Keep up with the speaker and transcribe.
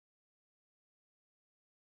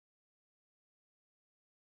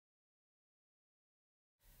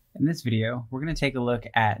In this video, we're going to take a look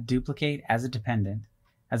at duplicate as a dependent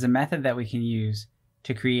as a method that we can use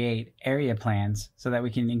to create area plans so that we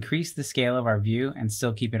can increase the scale of our view and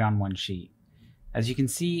still keep it on one sheet. As you can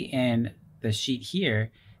see in the sheet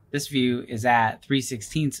here, this view is at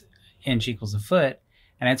 3/16 inch equals a foot,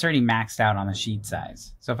 and it's already maxed out on the sheet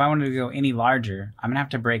size. So if I wanted to go any larger, I'm going to have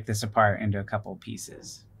to break this apart into a couple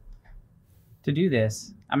pieces. To do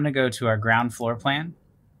this, I'm going to go to our ground floor plan,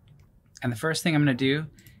 and the first thing I'm going to do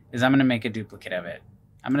is I'm going to make a duplicate of it.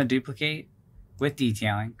 I'm going to duplicate with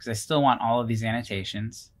detailing because I still want all of these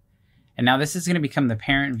annotations. And now this is going to become the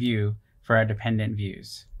parent view for our dependent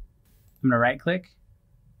views. I'm going to right click.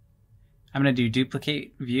 I'm going to do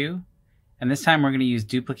duplicate view. And this time we're going to use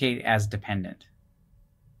duplicate as dependent.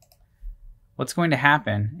 What's going to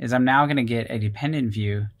happen is I'm now going to get a dependent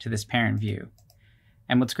view to this parent view.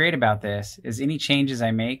 And what's great about this is any changes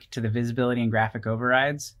I make to the visibility and graphic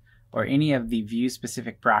overrides or any of the view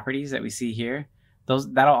specific properties that we see here,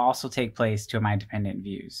 that'll also take place to my dependent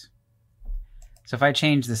views. So if I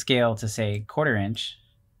change the scale to say 1/4 inch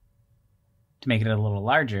to make it a little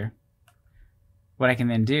larger, what I can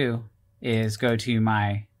then do is go to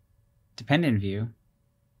my dependent view,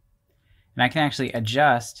 and I can actually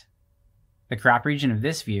adjust the crop region of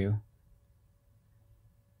this view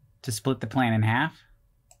to split the plan in half.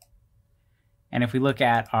 And if we look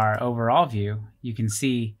at our overall view, you can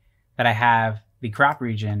see that I have the crop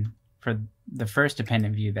region for the first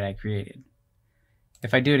dependent view that I created.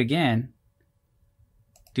 If I do it again,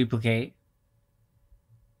 duplicate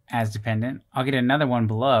as dependent, I'll get another one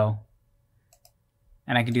below,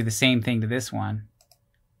 and I can do the same thing to this one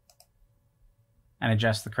and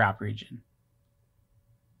adjust the crop region.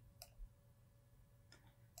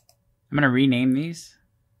 I'm going to rename these.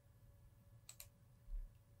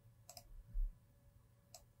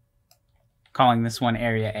 Calling this one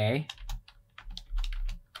Area A.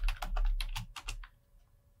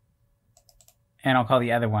 And I'll call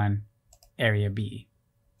the other one Area B.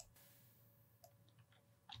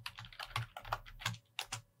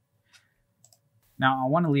 Now I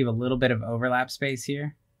want to leave a little bit of overlap space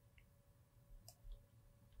here,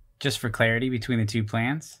 just for clarity between the two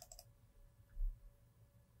plans.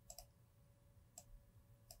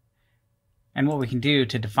 And what we can do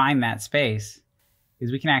to define that space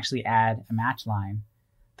is we can actually add a match line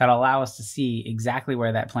that'll allow us to see exactly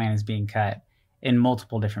where that plan is being cut in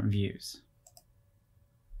multiple different views.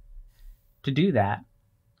 To do that,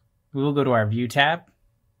 we will go to our View tab,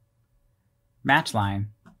 Match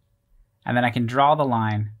Line, and then I can draw the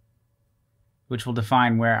line which will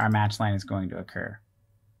define where our match line is going to occur.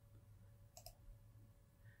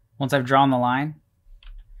 Once I've drawn the line,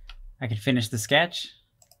 I can finish the sketch,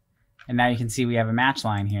 and now you can see we have a match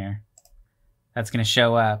line here that's going to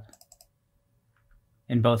show up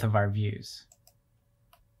in both of our views.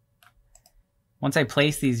 Once I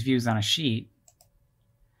place these views on a sheet,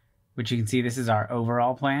 which you can see this is our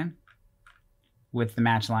overall plan with the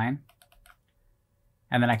match line,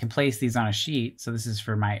 and then I can place these on a sheet. So this is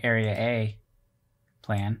for my Area A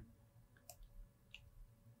plan.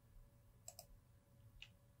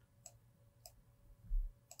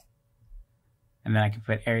 And then I can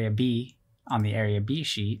put Area B on the Area B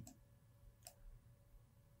sheet.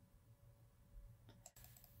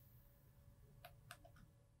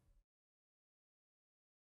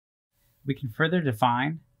 We can further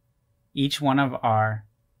define each one of our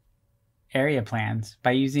area plans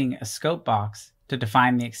by using a scope box to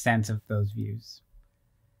define the extents of those views.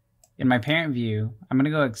 In my parent view, I'm going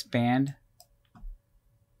to go expand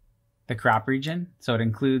the crop region so it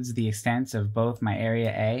includes the extents of both my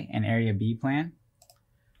Area A and Area B plan.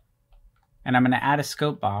 And I'm going to add a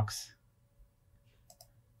scope box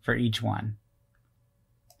for each one.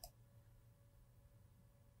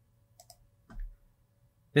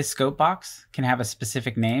 This scope box can have a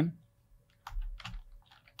specific name.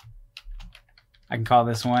 I can call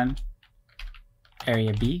this one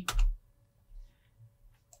Area B.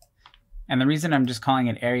 And the reason I'm just calling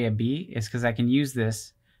it Area B is because I can use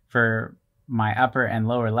this for my upper and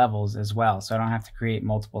lower levels as well, so I don't have to create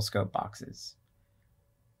multiple scope boxes.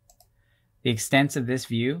 The extents of this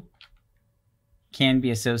view can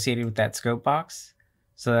be associated with that scope box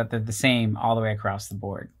so that they're the same all the way across the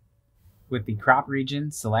board. With the crop region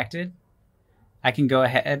selected, I can go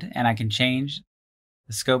ahead and I can change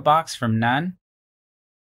the scope box from none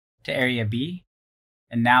to Area B,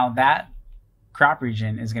 and now that crop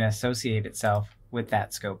region is going to associate itself with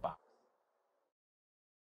that scope box.